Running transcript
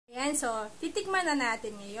Ayan, so, titikman na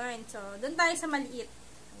natin ngayon. So, doon tayo sa maliit.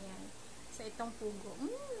 Ayan. Sa itong pugo.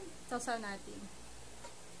 Sausaw natin.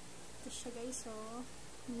 Ito siya, guys, so.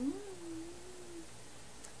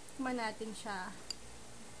 Tikman natin siya.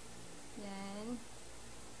 Ayan.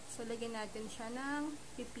 So, lagyan natin siya ng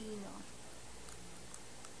pipino.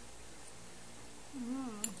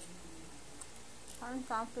 Parang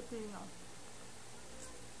saan pipino.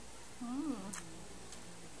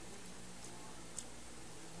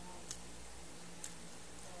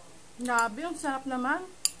 Grabe, ang sarap naman.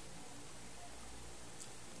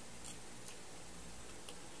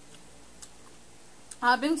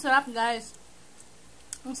 Grabe, ang sarap, guys.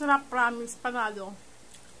 Ang sarap, promise, panalo.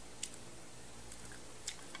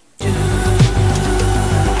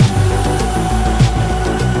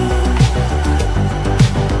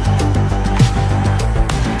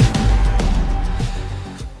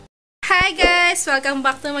 Hi guys! Welcome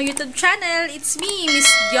back to my YouTube channel. It's me, Miss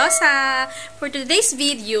Jhosa. For today's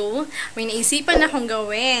video, may naisipan akong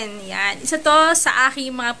gawin. Yan. Isa to sa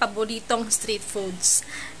aking mga paboritong street foods.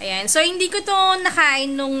 Ayan. So, hindi ko to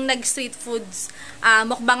nakain nung nag-street foods.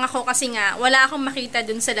 Mukbang ako kasi nga, wala akong makita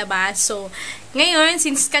dun sa labas. So, ngayon,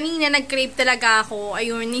 since kanina nag-crave talaga ako,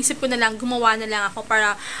 ayun, nisip ko na lang, gumawa na lang ako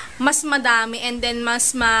para mas madami and then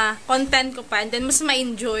mas ma-content ko pa and then mas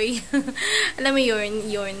ma-enjoy. Alam mo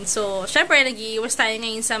yun. So, syempre, nag-iiwas tayo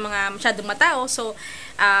ngayon sa mga masyadong matao. So,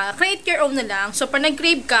 create your own na lang. So, pag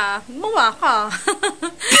nag-crave ka, gumawa ka.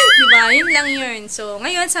 Diba? Yun lang yun. So,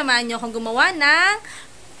 ngayon, samahan nyo akong gumawa ng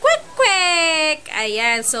Kwek Kwek!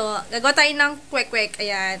 Ayan. So, gagawa tayo ng Kwek Kwek.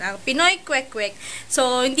 Ayan. Ang Pinoy Kwek Kwek.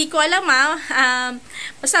 So, hindi ko alam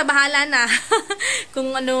basta bahala na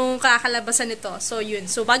kung anong kakalabasan nito. So, yun.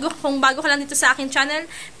 So, kung bago ka lang dito sa akin channel,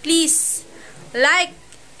 please like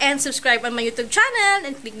and subscribe on my YouTube channel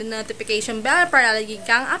and click the notification bell para lagi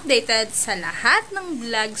kang updated sa lahat ng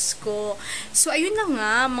vlogs ko. So, ayun na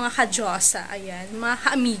nga, mga ka-Jhosa. Ayan. Mga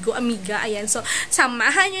ka-amigo, amiga. Ayan. So,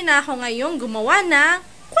 samahan nyo na ako ngayong gumawa ng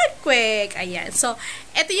Kwek Kwek. Ayan. So,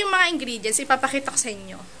 ito yung mga ingredients. Ipapakita ko sa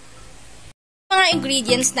inyo. Mga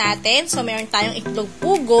ingredients natin. So, meron tayong itlog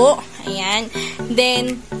pugo. Ayan.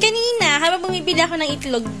 Then, kanina, habang bumibili ako ng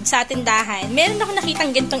itlog sa tindahan, meron ako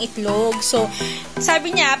nakitang gantong itlog. So,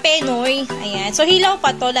 sabi niya, Penoy. Ayan. So, hilaw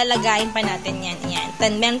pa to. Lalagayin pa natin yan. Ayan.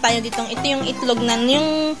 Then, meron tayo ditong, ito yung itlog na,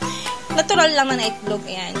 yung natural lang na itlog.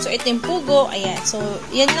 Ayan. So, ito yung pugo. Ayan. So,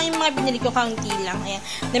 yan lang yung mga binili ko, kaunti lang. Ayan.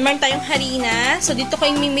 Then, meron tayong harina. So, dito ko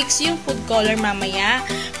i-mix yung food color mamaya.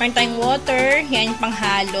 Meron tayong water. Yan yung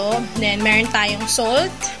panghalo. Then, meron tayong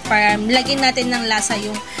salt. Para lagyan natin ng lasa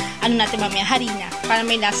yung, natin mamaya, harina. Para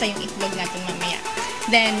may lasa yung itlog natin mamaya.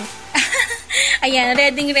 Then, ayan.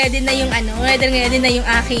 Ready na yung, ready na yung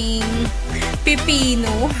aking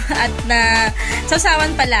pipino at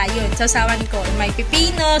sausawan pala yun. Sausawan ko. May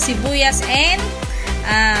pipino, sibuyas, and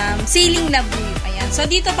siling labuyo. Ayan. So,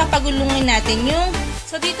 dito papagulungin natin yung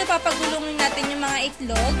mga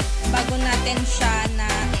itlog bago natin siya na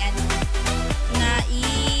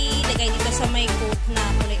ilagay dito sa may coat na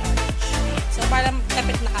kulay orange. Ayan. So, para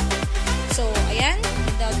kapit na kapit. So, ayan.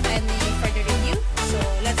 Without any further review. So,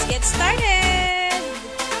 let's get started!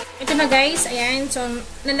 Ito na guys, ayan. So,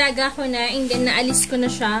 nalaga ko na and then naalis ko na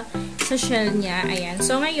siya sa shell niya. Ayan.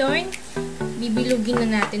 So, ngayon, bibilugin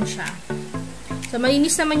na natin siya. So,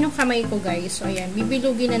 malinis naman yung kamay ko guys. So, ayan.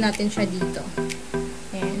 Bibilugin na natin siya dito.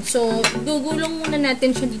 Ayan. So, gugulong muna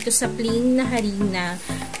natin siya dito sa plain na harina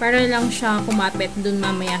para lang siya kumapit dun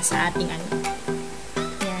mamaya sa ating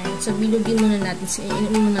Ayan. So, bilugin muna natin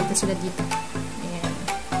sila dito.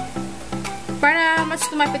 Para mas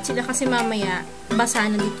kumapit sila kasi mamaya basa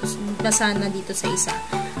na dito sa isa.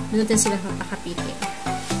 Doon natin sila papakapitin.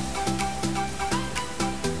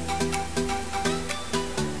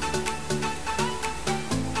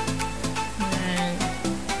 Ayan.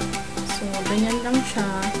 So, ganyan lang siya.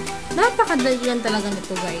 Napakadali lang talaga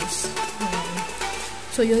nito guys. Ayan.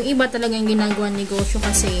 So, yung iba talagang ginagawa negosyo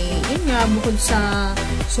kasi yun nga, bukod sa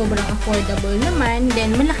sobrang affordable naman,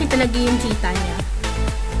 then malaki talaga yung kita niya.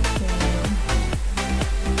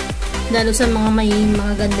 Lalo sa mga may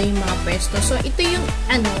mga ganda yung mga pwesto. So, ito yung,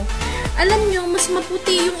 alam nyo, mas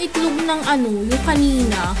maputi yung itlog ng yung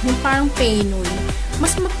kanina, yung parang Penoy.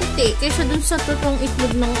 Mas maputi kaysa dun sa totoong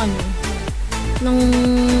itlog ng ng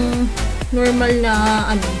normal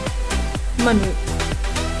na, manok.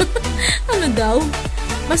 Ano daw?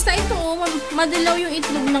 Basta ito, madilaw yung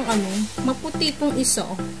itlog ng maputi itong isa,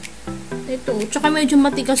 Ito. Tsaka medyo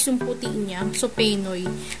matigas yung puti niya. So, Penoy.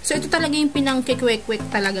 So, ito talaga yung pinang-kwek-kwek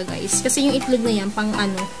talaga, guys. Kasi yung itlog na yan, pang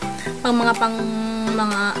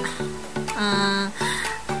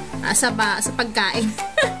sa pagkain.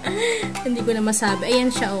 Hindi ko na masabi.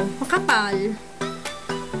 Ayan siya, oh. Makapal.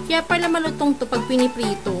 Kaya pala malutong to pag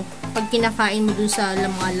piniprito. Pag kinakain mo dun sa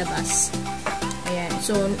mga labas. Ayan.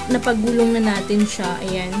 So, napagulong na natin siya.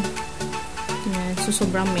 Ayan. Ayan. So,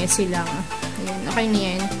 sobrang messy lang. Ayan. Okay na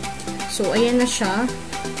yan. So, ayan na siya.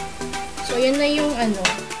 So, ayan na yung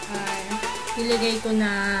nilagay ko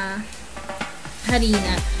na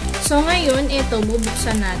harina. So, ngayon, ito,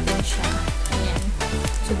 bubuksan natin siya. Ayan.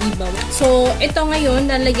 So, diba? So, ito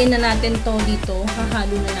ngayon, lalagyan na natin to dito.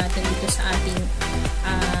 Hahalo na natin dito sa ating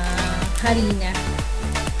harina.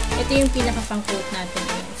 Ito yung pinaka-pang-coat natin.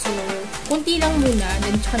 Ayan. So, kunti lang muna.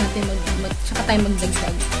 Then, tsaka tayo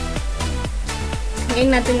magdagdag.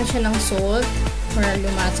 Lagyan natin na siya ng salt para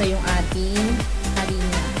lumasa yung ating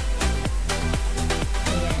harina.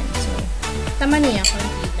 Ayan. So, tama niya.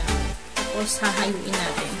 Kunti lang. Tapos, hahaluin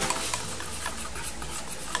natin.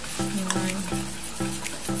 Ayan.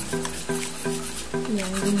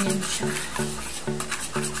 Ayan. Ganyan siya.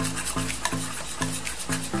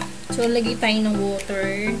 So, lagay tayo ng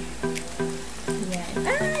water. Ayan.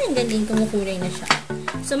 Ang galing. Kumukulay na siya.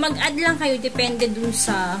 So, mag-add lang kayo. Depende dun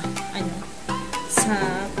sa, sa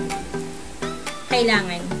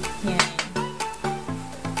kailangan. Ayan.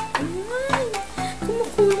 Ayan.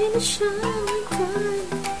 Kumukulay na siya. Oh my God.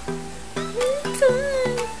 Oh my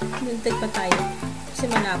God. Nagtag pa tayo. Kasi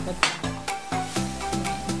malapot.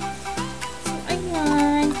 So,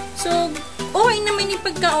 ayan. So, okay naman yung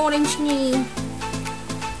pagka-orange niya.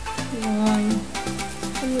 Ayan.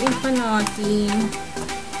 Haluin pa natin.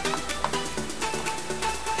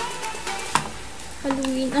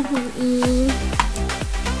 Haluin. Ayan.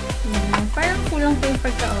 Parang kulang pa yung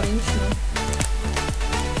pagka-orange, no?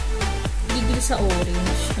 Gigil sa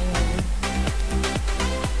orange. Ayan.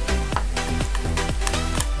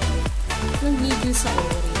 Nagigil sa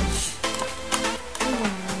orange.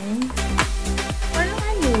 Ayan. Parang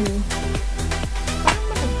parang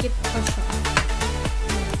malagkit pa siya.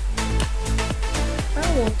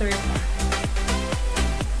 Parang water pa.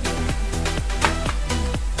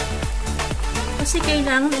 Kasi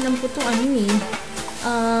kailangan, alam ko to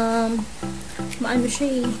maano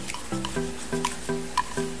siya yung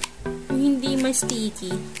hindi may sticky.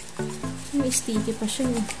 May sticky pa siya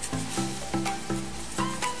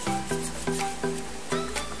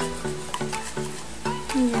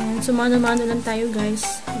Ayan. So, mano-mano lang tayo,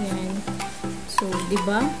 guys. Ayan. So,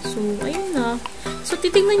 diba? So, ayun na. So,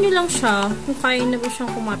 titignan nyo lang siya kung kaya na ba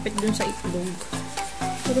siyang kumapit dun sa itlog.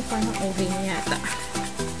 Pero parang okay na yata.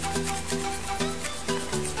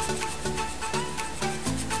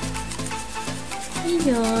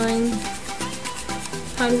 Ayan.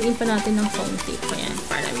 Haluin pa natin ng konti. Ayan.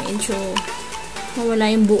 Para medyo mawala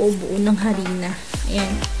yung buo-buo ng harina.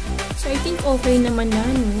 Ayan. So, I think okay naman na,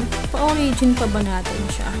 no? Pa-origin pa ba natin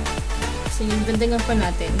siya? Sige, bandagan pa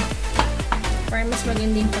natin. Para mas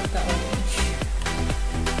maganda yung pagka-orange.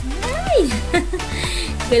 Ay!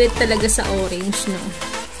 Galit talaga sa orange, no?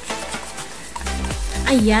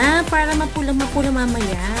 Ayan. Para mapula-mapula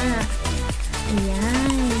mamaya.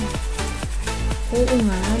 Ayan. Oo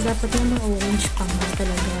nga. Dapat naman orange pa nga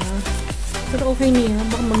talaga. Pero okay na yan.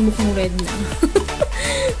 Baka magmukhang red na.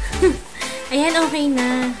 Ayan, okay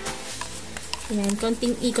na. Ayan,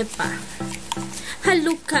 konting ikot pa.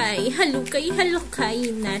 Halukay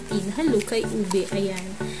natin. Halukay ube. Ayan.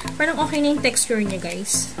 Parang okay na yung texture niya,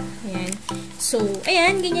 guys. Ayan. So,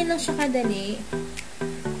 ayan, ganyan lang siya kadali.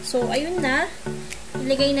 So, ayun na.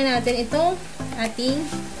 Ilagay na natin itong ating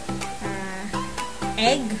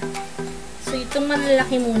egg. So, itong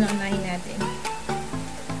malalaki muna unahin natin.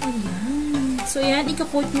 Ayan. So, ayan,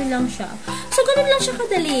 ika-coat nyo lang siya. So, ganun lang siya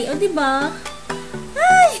kadali. O, diba?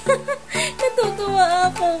 Ay!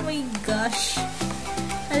 Natutuwa ako. Oh my gosh.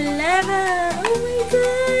 Hala! Oh my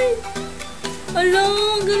God! Hala!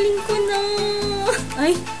 Galing ko na!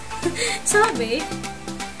 Ay! Sabi?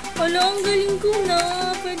 Hala! Ang galing ko na!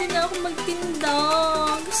 Pwede na ako magtinda!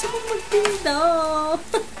 Gusto ko magtinda!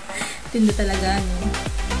 Tinda talaga, no?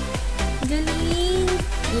 Galing!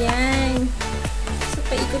 Ayan! So,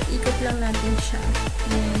 paikot-ikot lang natin siya.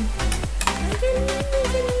 Ayan. Ang galing! Ang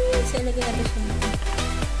galing! So, ilagay natin siya.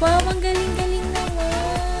 Wow! Ang galing-galing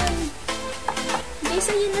naman! Guys,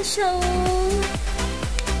 ayun na siya, oh!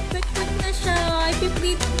 Kwek-kwek na siya!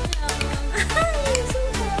 Ipiprito na lang! Ay! So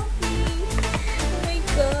happy! Oh my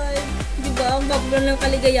God! Diba? Ang background ng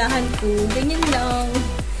kaligayahan ko. Ganyan lang.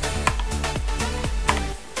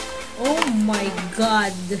 Oh my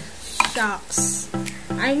God! Shucks!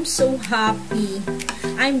 I'm so happy.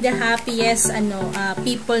 I'm the happiest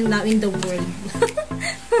people now in the world.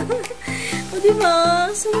 O,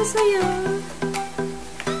 diba? So masaya.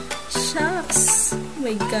 Shucks.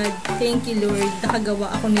 my God. Thank you, Lord. Nakagawa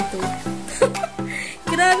ako nito.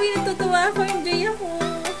 Grabe, natutuwa ako. Enjoy ako.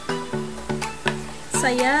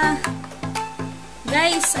 Saya.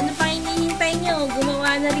 Guys, ano pa hinihintay nyo?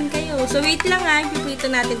 Gumawa na rin kayo. So, wait lang ha. Piprito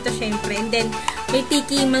natin to syempre. And then, may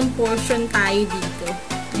tikiman portion tayo dito.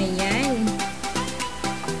 Ayan.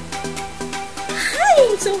 Hi!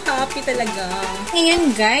 So happy talaga.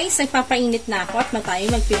 Ngayon guys, nagpapainit na ako at tayo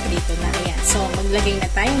magpiprito na. Ayan. So, maglagay na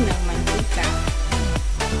tayo ng mantika.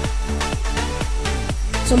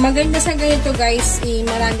 So, maganda sa ganito guys,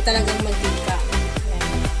 marami talagang mantika.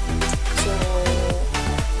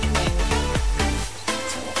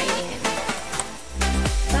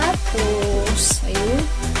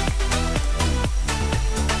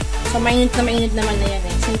 So, mainit naman na yan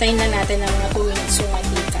eh. Sintayin na natin ng mga 2 minutes yung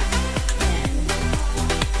mantika. Ayan.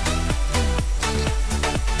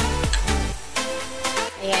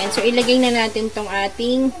 Ayan. So, ilagay na natin tong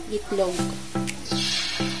ating itlog.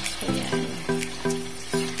 Ayan.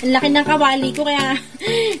 Ang laki ng kawali ko, kaya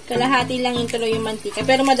kalahati lang yung tuloy yung mantika.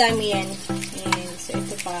 Pero madami yan. Ayan. So,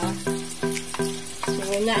 ito pa. So,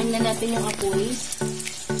 unaan na natin yung apoy.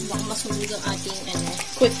 Baka masunog ang ating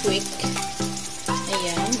Kwek Kwek.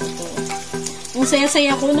 Ayan, ito. Ang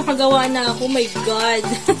saya-saya ko, nakagawa na ako. My God.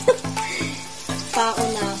 Tao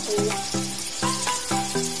na ako.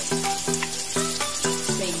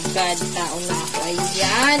 My God, tao na ako.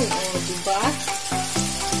 Ayan. O, diba?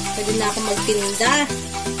 Pwede na ako magtinda.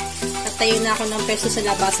 At tayo na ako ng peso sa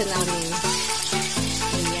labasan namin.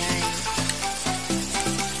 Ayan.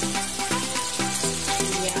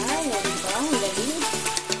 Ayan, o, diba? Ang galing.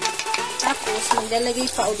 Tapos, maglalagay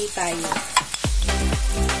pa ulit tayo.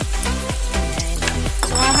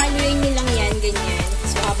 So, hahaluin nyo lang yan, ganyan.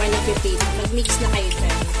 So, habang nagpipito, mag-mix na kayo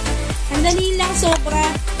dyan. Ang dali lang,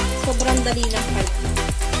 sobrang dali lang pala.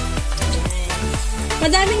 Ayan.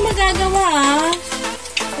 Madaming magagawa, ah.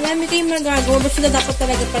 Marami kayong magagawa. Basta dapat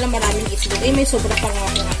talaga pala maraming itlog. Eh, may sobra pa nga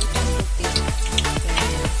ako nga.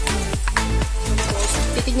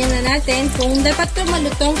 So, titignan na natin kung dapat ito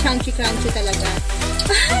malutong, crunchy-crunchy talaga.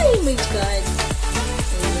 Ay, my God.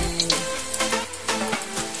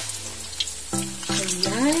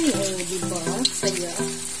 Saya.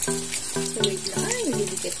 So, wait lang. Ay,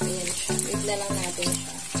 nilidikit na yan siya. Wait na lang natin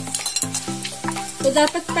siya. So,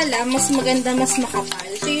 dapat pala, mas maganda, mas makapal.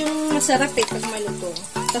 Ito yung masarap eh, pag malutong.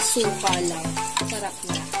 Tapos suka lang. Sarap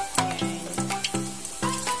na. Ayan.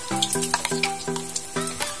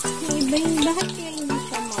 Iba yun. Bakit kaya hindi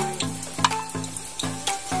siya man?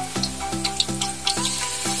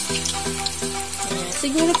 Ayan.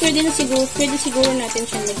 Siguro, pwede siguro natin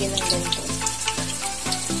siyang lagyan ng ganito.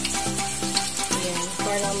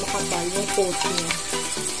 Para makapal yung coat niya.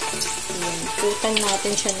 Ayan. Coatan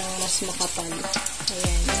natin siya ng mas makapal.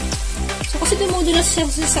 Ayan. So, kasi dumudulas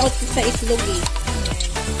siya sa itlog eh. Ayan.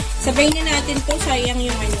 Sabay na natin to. Sayang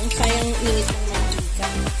yung sayang init ng mantika.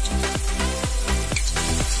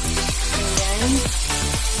 Ayan.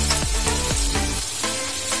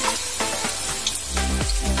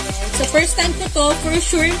 Ayan. So, first time ko to. For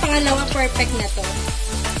sure, yung pangalawa, perfect na to.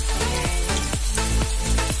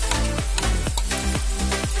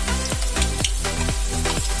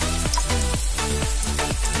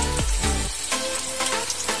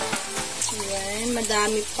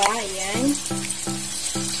 Madami pa, ayan.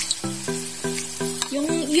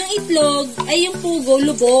 Yung itlog, ay yung pugo,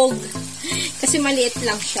 lubog. Kasi maliit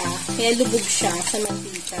lang siya. Kaya lubog siya sa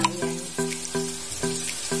mantika, ayan.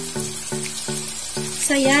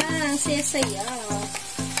 Saya, saya.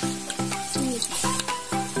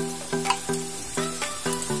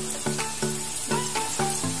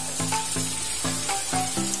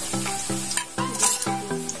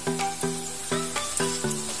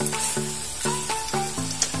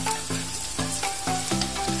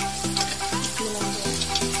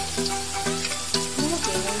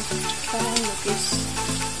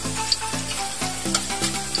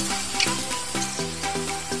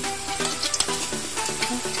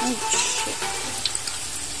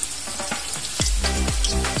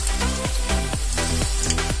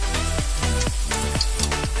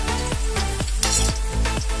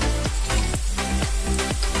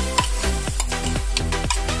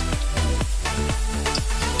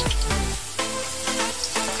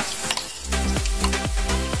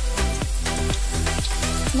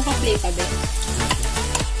 Naka-play pa ba?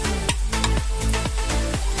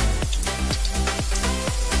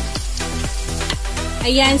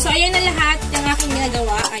 Ayan. So, ayan na lahat ng aking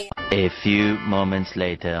ginagawa. Ayan. A few moments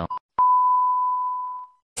later.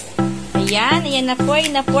 Ayan na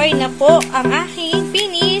po ang aking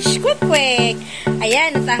finish Kwek Kwek.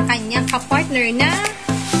 Ayan, at ang kanyang kapartner na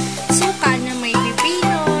suka na may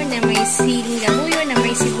pipino, na may siling labuyo, na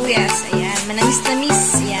sibuyas. Ayan, manamis-namis.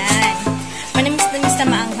 Ayan. Manamis-namis na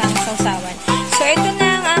maanghang sausawan. So, ito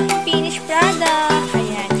na ang aking finished product.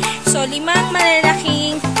 Ayan. So, 5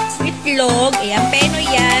 malalaking itlog. Ayan, peno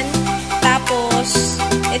yan. Tapos,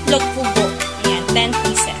 itlog pugo. Ayan, 10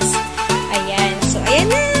 pieces. Ayan. So,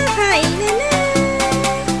 ayan na. Kain na na.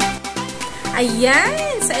 Ayan.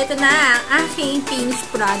 So, ito na ang aking finished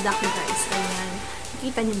product, guys. Ayan.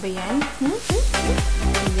 Nakita niyo ba yan?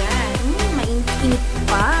 Ayan. Mainit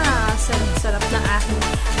pa. Sarap ng aking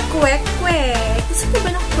Kwek Kwek. Gusto ko ba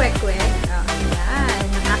ng Kwek Kwek? Oh, ayan.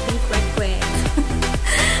 Ang aking Kwek Kwek.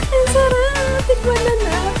 Ang sarap. Tikman na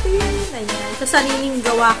natin. Ayan. Sa sariling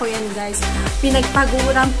gawa ko yan, guys.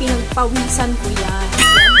 Pinagpaguran, pinagpawisan ko yan.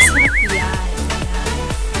 Ayan. Sarap yan. Ayan.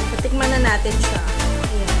 So, tikman na natin siya.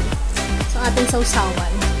 Ayan. So, ating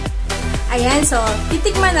sausawan. Ayan. So,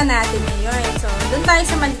 titikman na natin ngayon. So, doon tayo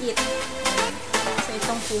sa maliit. So,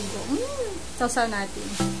 itong pugo. Sausaw natin.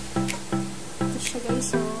 Ito siya,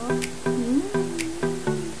 guys. So,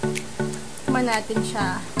 tikman natin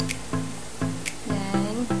siya.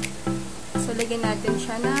 Ayan. So, lagyan natin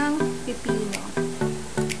siya ng pipino.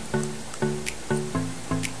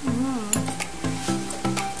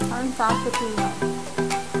 Parang sa pipino.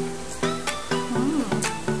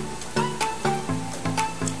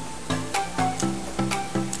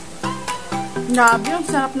 Grabe, ang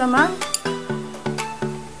sarap naman.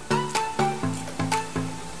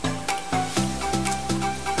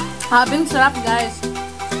 Habing sarap, guys.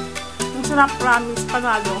 Ang sarap, promise,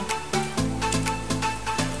 panalo.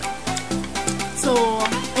 So,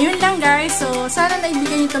 ayun lang, guys. So, sana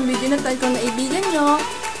naibigan nyo itong video na ito. Kung naibigan nyo,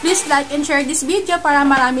 please like and share this video para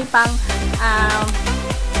marami pang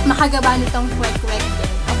makagawa nitong Kwek Kwek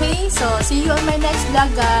din. Okay? So, see you on my next vlog,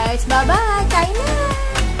 guys. Bye-bye! Kain na!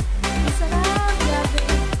 Masarap! Grabe!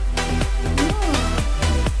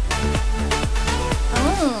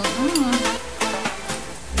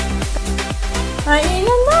 Kain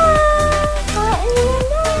na na! Kain na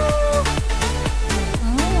na!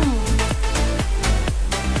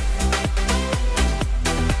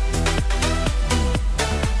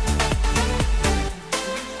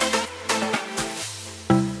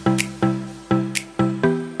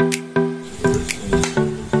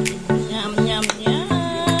 Yum, yum,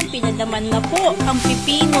 yum! Pinadaman na po ang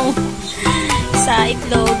pipino sa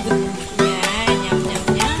itlog.